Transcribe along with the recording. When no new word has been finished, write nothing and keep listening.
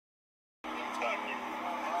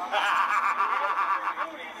I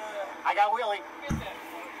got Willie. I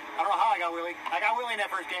don't know how I got Willie. I got Willie in that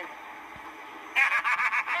first game.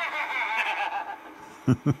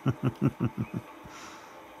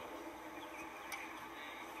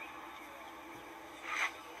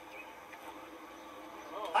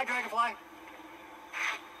 Hi, Dragonfly.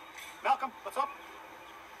 Malcolm, what's up?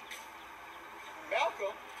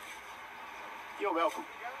 Malcolm? You're welcome.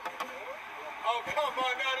 Oh, come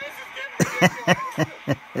on, now this is getting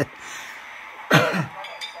ridiculous.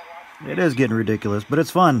 It is getting ridiculous, but it's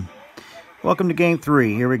fun. Welcome to Game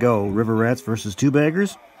 3. Here we go. River Rats versus Two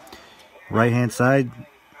Baggers. Right-hand side,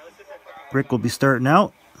 Rick will be starting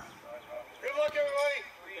out Good luck,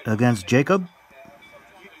 everybody. against Jacob.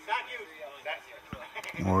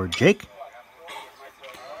 Or Jake.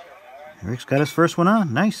 Rick's got his first one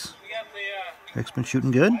on. Nice. Rick's been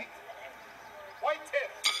shooting good. White tip.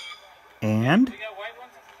 And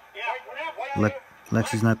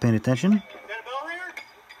Lexie's not paying attention. Is that a bell ringer?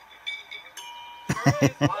 Wait a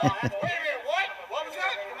minute, what? What was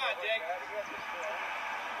that? Come on, Jake.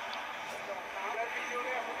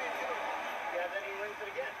 Yeah, then he rings it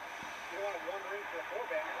again. You don't want one ring for a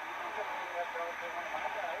four-bagger.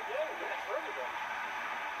 Yeah, that's further though.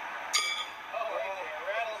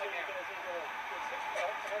 Rattle again.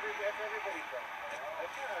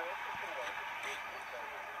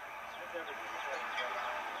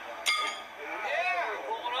 Yeah,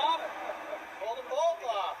 pulling off. Pull the bolt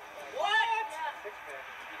off. What?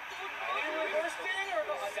 Any reverse thing or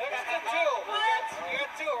no? Next to two. What? You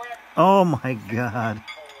got two, Rick. Oh my God.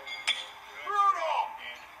 Brutal.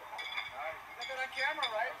 Got that on camera,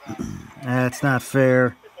 right? That's not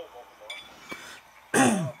fair.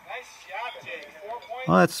 Nice shot, Jake. 4 points.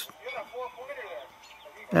 Well, You got a 4-pointer there.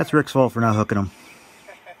 that's Rick's fault for not hooking him.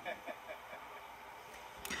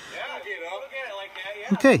 Yeah, get up. Look at it like that,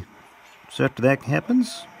 yeah. Okay. So after that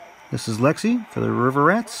happens, this is Lexxie for the River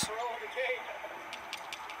Rats.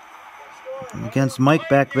 Against Mike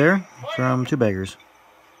back there from Two Baggers.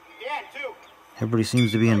 Yeah, two. Everybody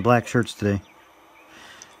seems to be in black shirts today.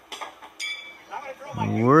 I'm gonna throw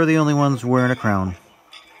my. We're the only ones wearing a crown.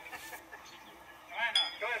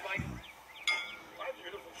 Go ahead, Mike. My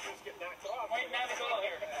beautiful shoes get knocked off. Wait, now the goal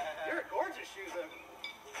here. You're gorgeous shoes.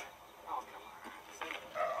 Oh, come on.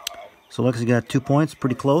 So Lexxie got 2 points,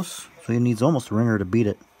 pretty close. So he needs almost a ringer to beat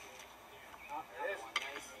it.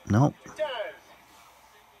 Nope.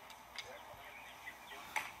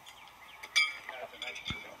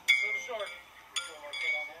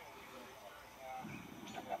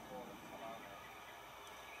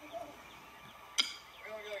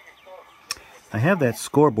 I have that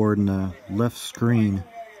scoreboard in the left screen.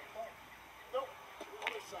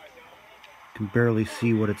 Can barely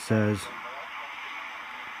see what it says.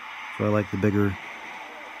 So I like the bigger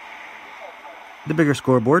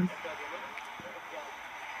scoreboard.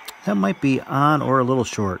 That might be on or a little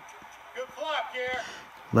short. Good flop here.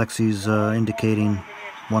 Lexie's indicating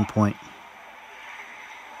 1 point.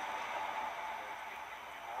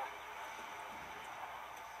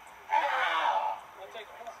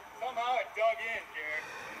 Somehow it dug in, Jared.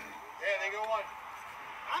 Yeah, they go one.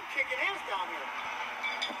 I'm kicking ass down here.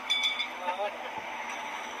 But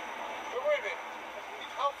wait a minute.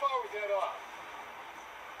 How far was that off?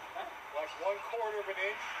 Like 1/4 of an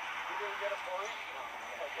inch? You didn't get a point?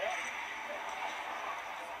 Like that?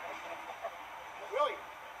 Willie,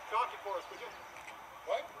 chalk it for us, would you?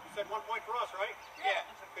 What? You said 1 point for us, right? Yeah.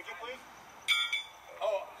 Could you please?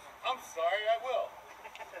 Oh, I'm sorry, I will.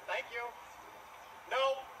 Thank you.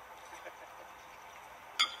 No.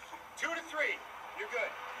 2 to 3. You're good.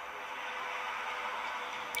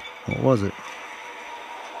 What was it?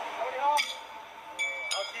 I'll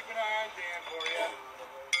keep an eye on Dan for you.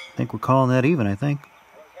 I think we're calling that even, I think. Okay,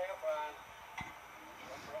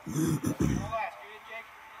 fine. Last, you did, Jake?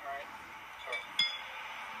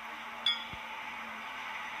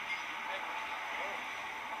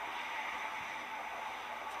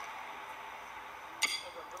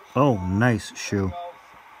 All right. Oh, nice shoe.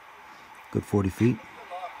 Good 40 feet.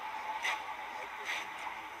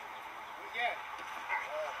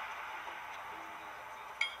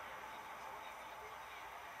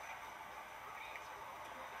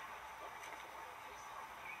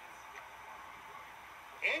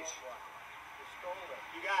 Inch?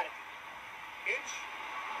 You got it. Inch?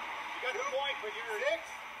 You got the point, but you're 6?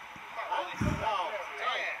 No.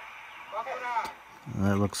 Buck it on.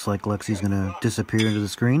 That looks like Lexie's going to disappear into the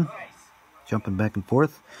screen. Jumping back and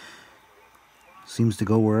forth. Seems to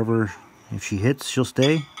go wherever. If she hits, she'll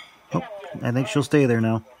stay. Oh, I think she'll stay there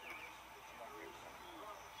now.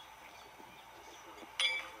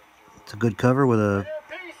 It's a good cover with a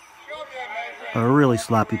Show me that A really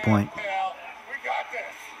sloppy point. We got this.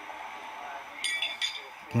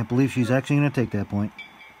 Can't believe she's actually going to take that point.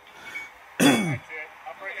 That's it. I'm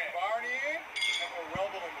bringing Barney in, and we'll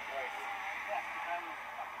rumble into place.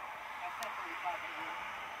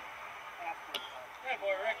 Hey,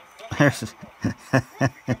 boy, Rick. There's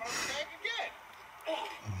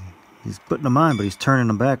he's putting them on, but he's turning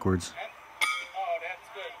them backwards. Oh, that's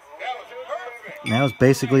good. That was perfect. That was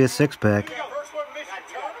basically a six-pack. First one missed your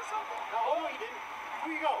turn or something? No, he didn't. Who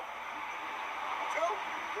you go? Two?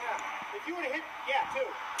 Yeah. If you would have hit, yeah, 2. If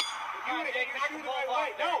you would have hit your shoe the right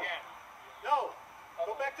way. No. Again. No.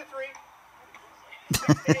 Go back to 3.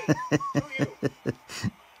 6 to 8. 2 you. 2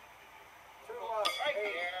 Right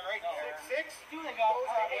there, right there. 6 goes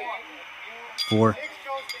to 8. 4. 6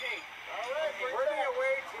 goes to 8. All right, we're the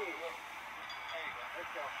away team.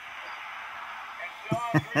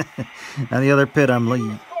 On the other pit, I'm like,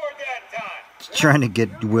 Scored that time. trying to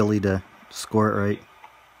get Willie to score it right.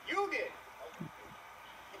 You did.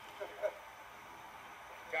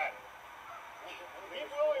 Got it. Keep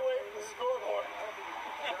Willie away from the scoreboard.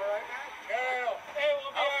 All right, man? Carol. Hey,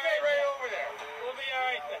 I'll stay right over there. We'll be all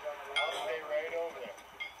right then. I'll stay right over there.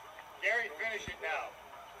 Gary, finish it now.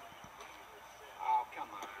 Oh, come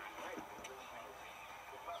on.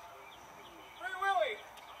 Free Willie.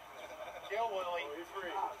 Kill Willie. He's free.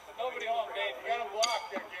 Nobody home, Dave. You got him blocked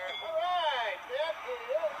there, Gary. All right. That is.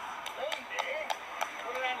 Maybe.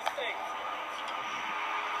 Put it on the stake.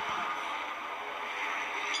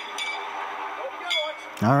 Hope you got one.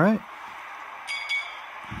 All right.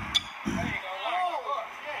 There you go. Oh, look.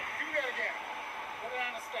 Do that again. Put it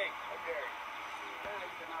on the stake.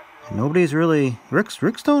 Okay. Nobody's really... Rick's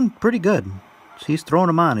doing pretty good. He's throwing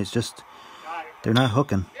them on. It's just... They're not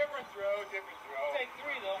hooking. Different throw, different throw. Take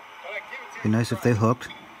 3, though. But I give it to Be nice if they hooked.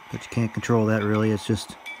 But you can't control that, really. It's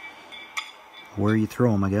just... where you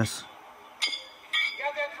throw them, I guess. You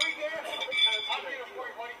got that 3 there? I'll get it for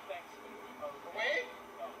you, buddy. Thanks. Wait.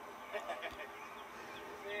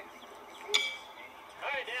 All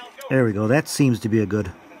right, Dan, let's go. There we go. That seems to be a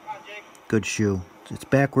good shoe. It's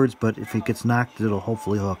backwards, but if it gets knocked, it'll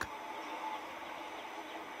hopefully hook.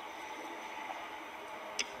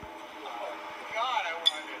 God, I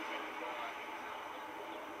wanted it.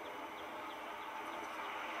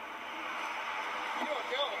 You don't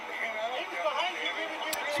tell him, man. I don't tell him,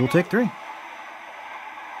 baby. So we'll take 3. Fuck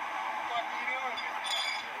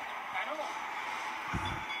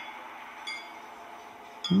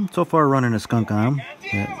you doing? So far, running a skunk on him.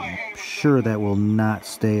 I'm sure that will not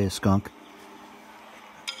stay a skunk.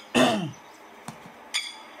 Oh,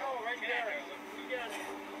 right there. You got it.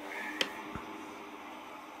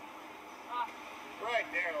 Right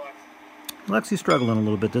there, Lex. Lexie's struggling a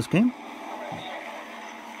little bit this game.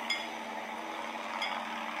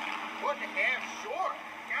 What the damn short?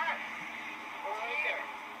 God. Right there.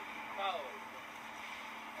 Follow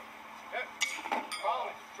it. Follow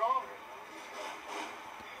it. Stronger.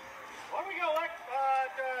 Where we go, Lex?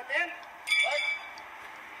 Dan? Lex.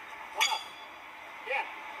 1 up. Yeah,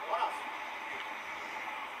 1 up.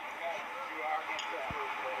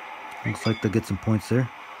 Looks like they'll get some points there.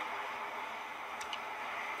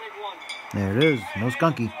 Take 1. There it is. No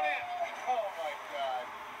skunky. Oh, my God.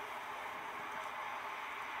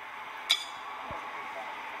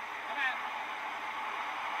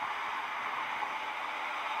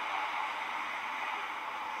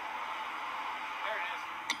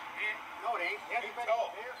 No, it ain't. Yeah, Big toe.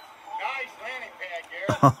 Nice landing pad, Gary.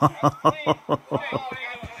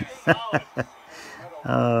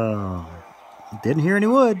 Oh, didn't hear any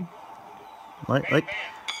wood.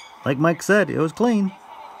 Like Mike said, it was clean.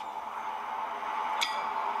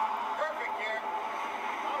 Perfect, Gary.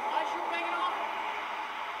 My shoe hanging off?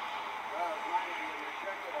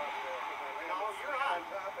 No, you're on.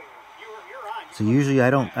 You're on. So usually I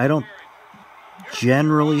don't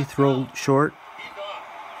generally throw short. He's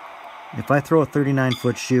on. If I throw a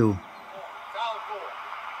 39-foot shoe, Solid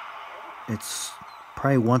 4. it's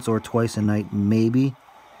probably once or twice a night, maybe.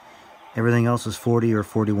 Everything else is 40 or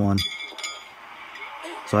 41.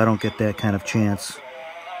 So I don't get that kind of chance.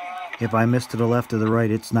 If I miss to the left or the right,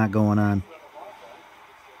 it's not going on.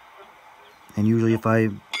 And usually if I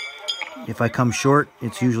come short,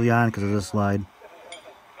 it's usually on because of the slide.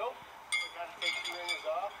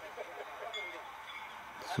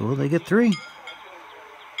 So they get 3.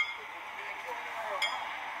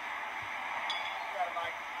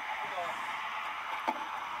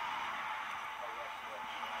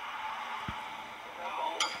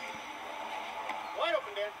 Wide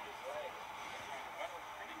open, Dan.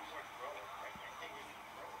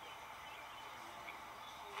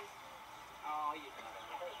 Oh, you got it.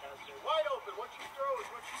 Wide open. What you throw is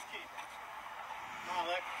what you keep.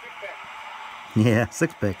 Yeah,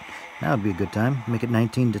 6-pick. That would be a good time. Make it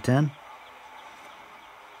 19 to 10.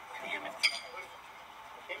 Came back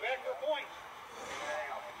for a point.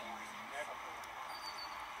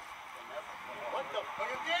 What the fuck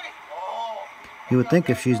is it? Oh. You would think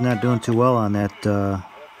if she's not doing too well on that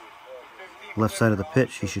left side of the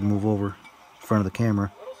pitch, she should move over in front of the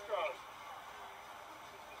camera.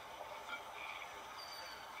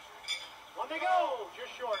 One to go.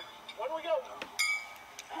 Just short. One we go.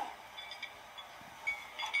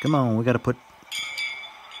 Come on, we got to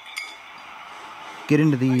get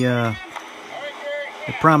into the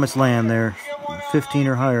promised land there. 15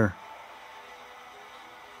 or higher.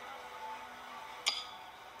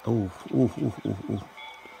 Oh, ooh, ooh, ooh, ooh.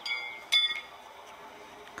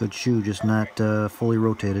 Good shoe, just not fully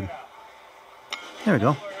rotated. There we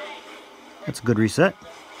go. That's a good reset.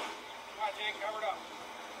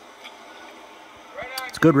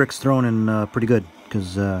 It's good Rick's throwing in pretty good,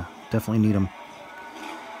 because definitely need them.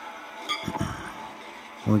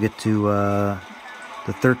 When we get to the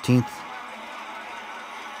 13th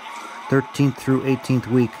through 18th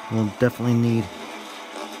week, we'll definitely need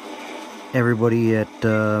everybody at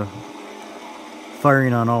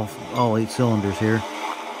firing on all 8 cylinders here.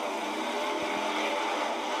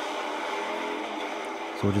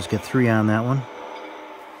 So we'll just get 3 on that one.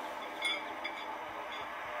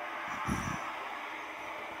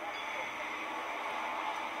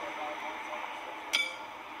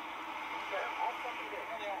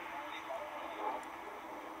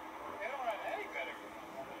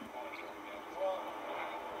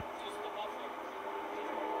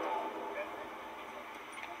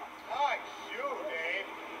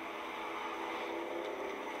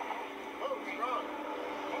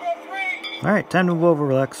 All right, time to move over,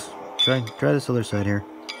 relax. Try this other side here.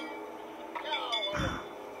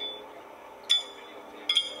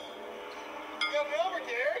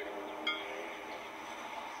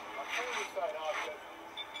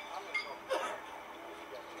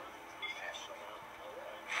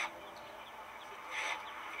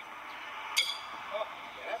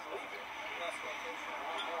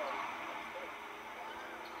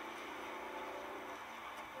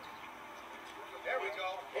 There we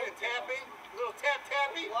go. Little tapping. Little tap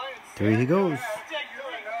tapping. There he goes.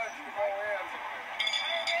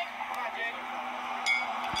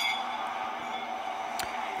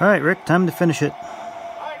 All right, Rick, time to finish it. All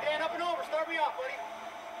right, Dan, up and over. Start me off, buddy.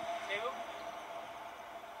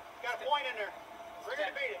 Got a point in there. We're going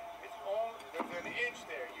to beat it. It's all, there's an inch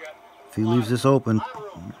there. You got If he leaves this open,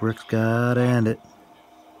 Rick's got to end it.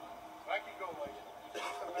 I can go like it. There's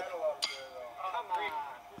some metal up there,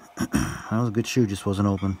 though. come on. That was a good shoe, just wasn't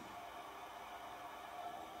open.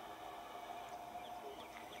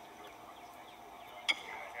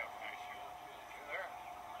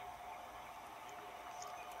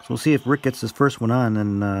 So we'll see if Rick gets his first one on,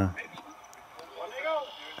 and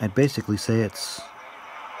I'd basically say it's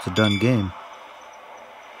a done game.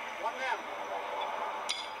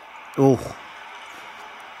 Oh.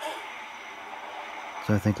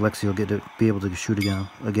 So I think Lexxie will be able to shoot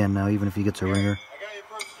again now, even if he gets a ringer. I got your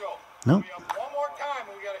first stroke. Nope. One more time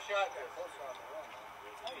and we got a shot there.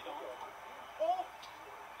 No, you don't. Oh,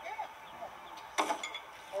 yeah.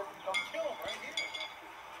 Or come kill him right here.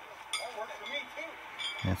 That works for me, too.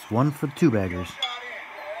 That's one for the 2-baggers. Shot in.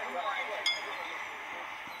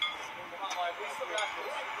 Come on, Mike. We still got this.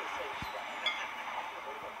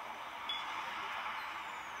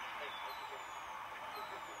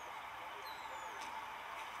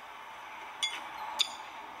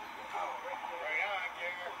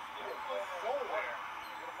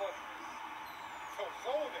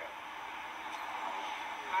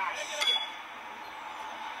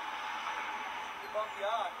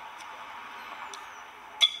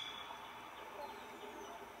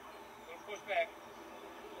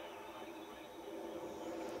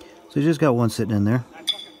 So you just got one sitting in there.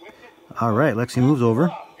 All right, Lexxie moves over.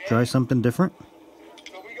 Try something different.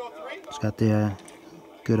 It's got the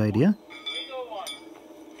good idea.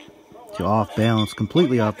 So off balance,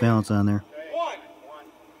 completely off balance on there.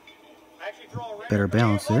 Better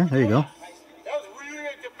balance there. There you go. That was really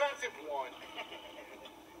a defensive one.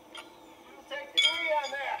 Take 3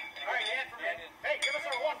 on that. All right, Dan, for me. Hey, give us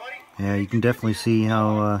our one, buddy. Yeah, you can definitely see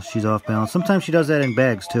how she's off balance. Sometimes she does that in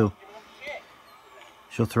bags too.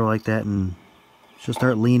 She'll throw like that and she'll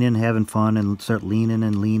start leaning, having fun, and start leaning,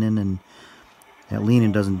 and that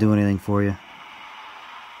leaning doesn't do anything for you.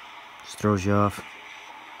 Just throws you off.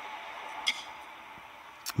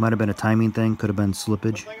 Might have been a timing thing, could have been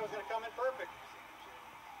slippage. Like it was going to come in perfect.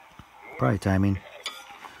 Probably timing.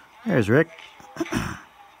 There's Rick. This is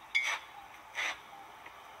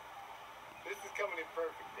coming in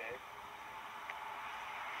perfect, Dave.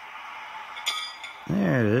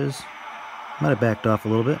 There it is. Might have backed off a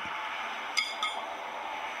little bit. Man,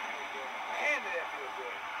 did that feel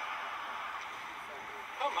good.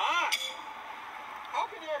 Come on. How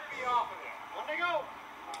can that be off of there? Let me go.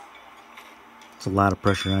 It's a lot of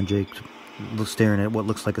pressure on Jake. Staring at what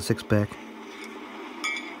looks like a six-pack.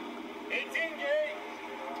 18, Gary.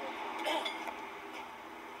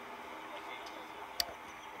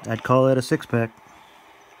 I'd call that a six-pack.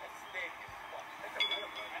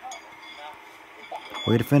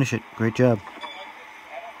 Way to finish it. Great job.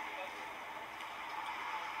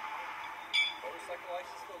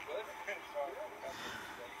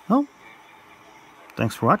 Well,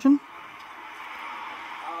 thanks for watching.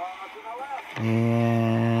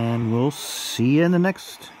 And we'll see you in the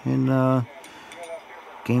next, game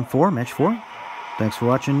 4, match 4. Thanks for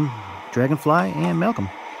watching Dragonfly and Malcolm.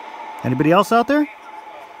 Anybody else out there?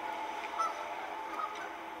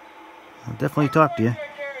 I'll definitely talk to you.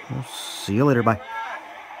 We'll see you later. Bye.